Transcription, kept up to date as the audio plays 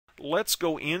let's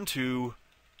go into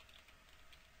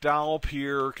dial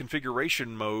peer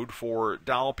configuration mode for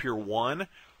dial peer 1,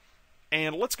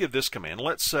 and let's give this command.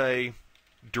 Let's say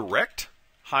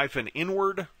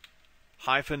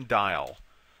direct-inward-dial.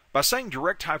 By saying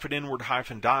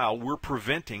direct-inward-dial, we're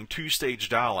preventing two-stage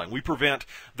dialing. We prevent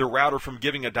the router from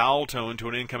giving a dial tone to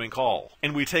an incoming call.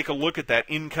 And we take a look at that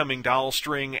incoming dial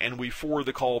string and we forward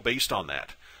the call based on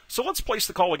that. So let's place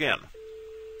the call again.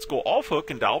 Let's go off hook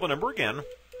and dial the number again.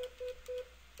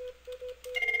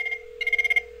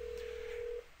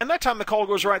 And that time the call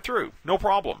goes right through, no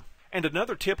problem. And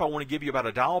another tip I want to give you about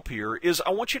a dial peer is I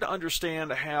want you to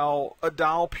understand how a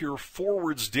dial peer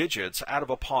forwards digits out of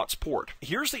a POTS port.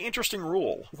 Here's the interesting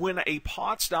rule. When a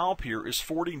POTS dial peer is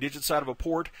forwarding digits out of a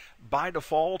port, by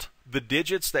default, the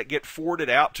digits that get forwarded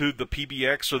out to the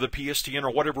PBX or the PSTN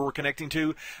or whatever we're connecting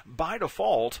to, by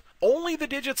default, only the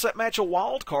digits that match a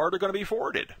wildcard are going to be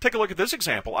forwarded. Take a look at this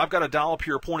example. I've got a dial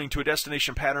peer pointing to a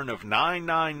destination pattern of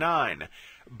 999.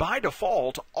 By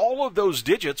default, all of those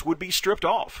digits would be stripped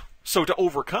off. So to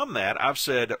overcome that, I've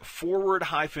said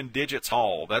forward-digits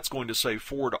all. That's going to say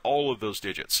forward all of those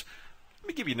digits. Let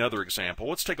me give you another example.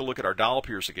 Let's take a look at our dial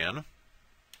peers again.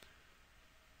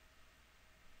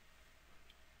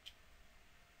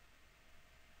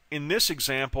 In this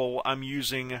example, I'm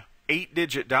using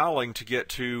 8-digit dialing to get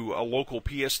to a local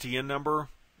PSTN number.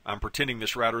 I'm pretending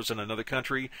this router is in another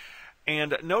country.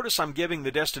 And notice I'm giving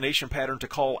the destination pattern to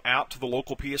call out to the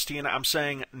local PSTN. I'm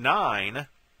saying 9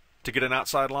 to get an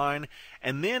outside line,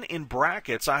 and then in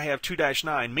brackets I have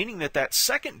 2-9, meaning that that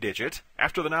second digit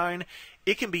after the 9,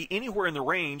 it can be anywhere in the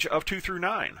range of 2 through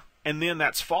 9, and then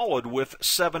that's followed with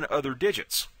 7 other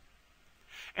digits.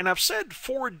 And I've said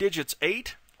forward digits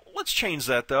 8. Let's change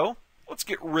that though. Let's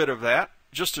get rid of that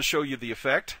just to show you the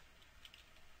effect.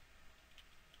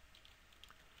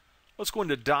 Let's go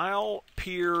into dial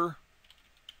peer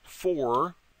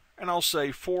 4, and I'll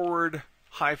say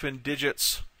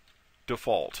forward-digits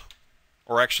default.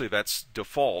 Or actually, that's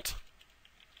default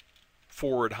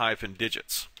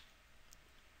forward-digits.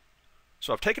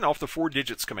 So I've taken off the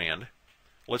 4-digits command.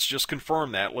 Let's just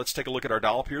confirm that. Let's take a look at our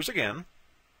dial peers again.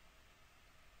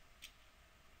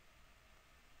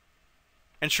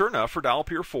 And sure enough, for dial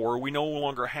peer 4, we no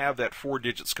longer have that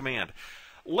 4-digits command.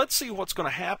 Let's see what's going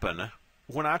to happen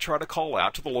when I try to call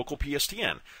out to the local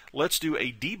PSTN. Let's do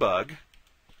a debug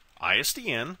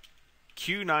ISDN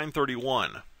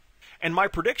Q931. And my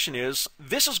prediction is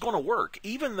this is going to work,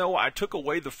 even though I took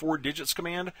away the 4-digits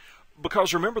command,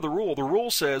 because remember the rule. The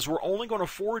rule says we're only going to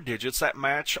forward digits that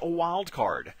match a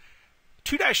wildcard.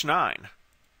 2-9,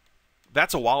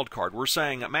 that's a wildcard. We're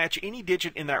saying match any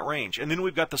digit in that range. And then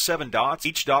we've got the 7 dots.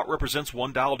 Each dot represents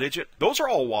 1 dial digit. Those are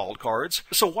all wildcards.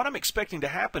 So what I'm expecting to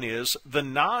happen is the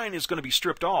 9 is going to be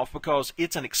stripped off because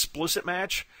it's an explicit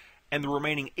match, and the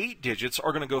remaining 8 digits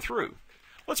are going to go through.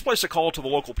 Let's place a call to the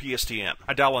local PSTN.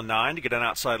 I dial a 9 to get an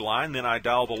outside line, then I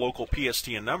dial the local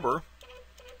PSTN number.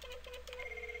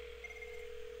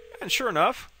 And sure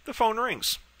enough, the phone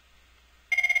rings.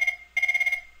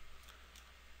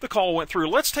 The call went through.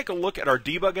 Let's take a look at our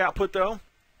debug output though.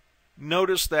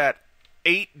 Notice that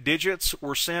 8 digits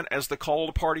were sent as the call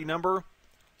to party number.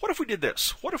 What if we did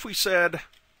this? What if we said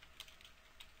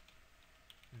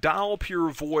dial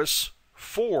pure voice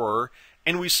 4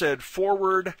 and we said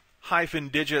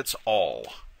forward-digits all?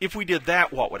 If we did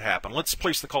that, what would happen? Let's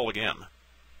place the call again.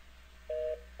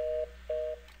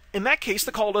 In that case,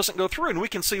 the call doesn't go through, and we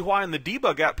can see why in the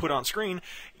debug output on screen.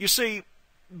 You see,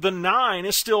 the 9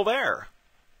 is still there.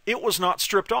 It was not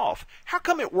stripped off. How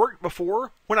come it worked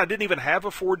before when I didn't even have a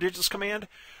 4-digits command?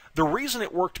 The reason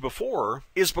it worked before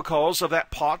is because of that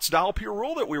POTS dial peer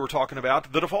rule that we were talking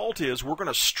about. The default is we're going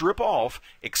to strip off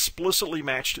explicitly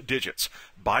matched digits.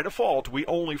 By default, we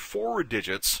only forward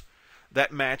digits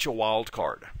that match a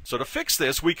wildcard. So to fix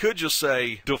this, we could just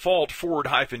say default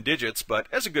forward-digits, but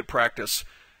as a good practice,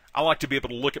 I like to be able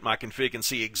to look at my config and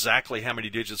see exactly how many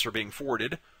digits are being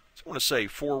forwarded. So I want to say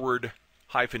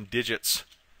forward-digits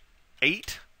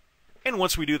 8. And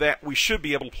once we do that, we should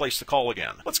be able to place the call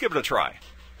again. Let's give it a try.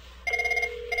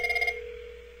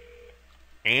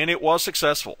 And it was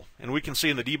successful. And we can see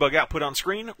in the debug output on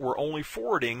screen, we're only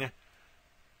forwarding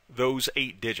those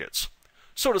 8 digits.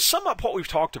 So to sum up what we've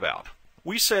talked about,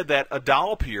 we said that a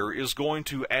dial peer is going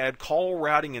to add call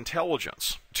routing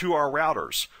intelligence to our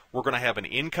routers. We're going to have an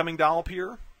incoming dial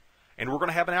peer, and we're going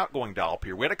to have an outgoing dial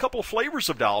peer. We had a couple of flavors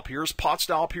of dial peers, POTS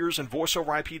dial peers and voice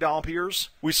over IP dial peers.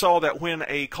 We saw that when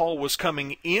a call was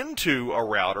coming into a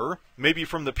router, maybe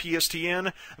from the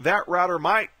PSTN, that router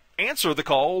might answer the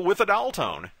call with a dial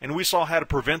tone. And we saw how to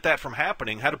prevent that from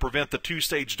happening, how to prevent the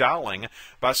 2-stage dialing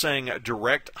by saying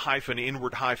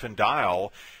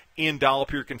direct-inward-dial. in dial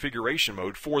peer configuration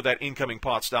mode for that incoming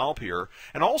POTS dial peer.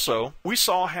 And also, we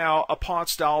saw how a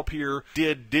POTS dial peer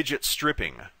did digit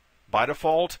stripping. By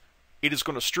default, it is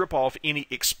going to strip off any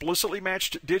explicitly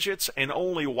matched digits, and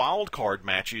only wildcard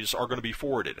matches are going to be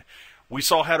forwarded. We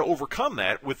saw how to overcome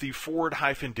that with the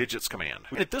forward-digits command.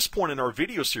 At this point in our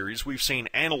video series, we've seen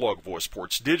analog voice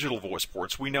ports, digital voice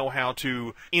ports. We know how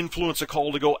to influence a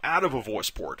call to go out of a voice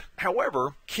port.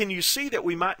 However, can you see that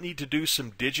we might need to do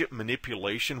some digit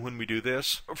manipulation when we do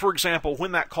this? For example,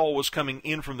 when that call was coming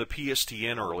in from the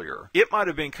PSTN earlier, it might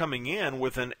have been coming in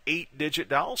with an 8-digit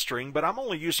dial string, but I'm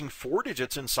only using 4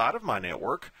 digits inside of my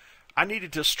network. I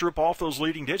needed to strip off those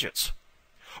leading digits.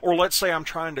 Or let's say I'm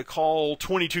trying to call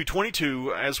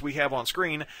 2222 as we have on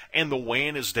screen and the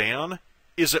WAN is down.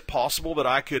 Is it possible that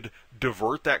I could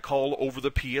divert that call over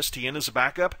the PSTN as a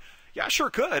backup? Yeah, I sure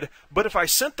could. But if I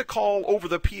sent the call over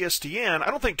the PSTN, I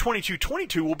don't think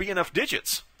 2222 will be enough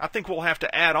digits. I think we'll have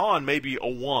to add on maybe a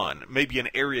 1, maybe an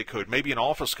area code, maybe an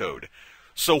office code.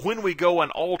 So when we go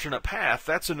an alternate path,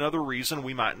 that's another reason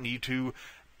we might need to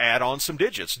add on some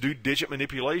digits, do digit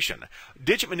manipulation.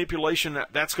 Digit manipulation,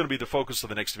 that's going to be the focus of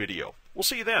the next video. We'll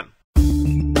see you then.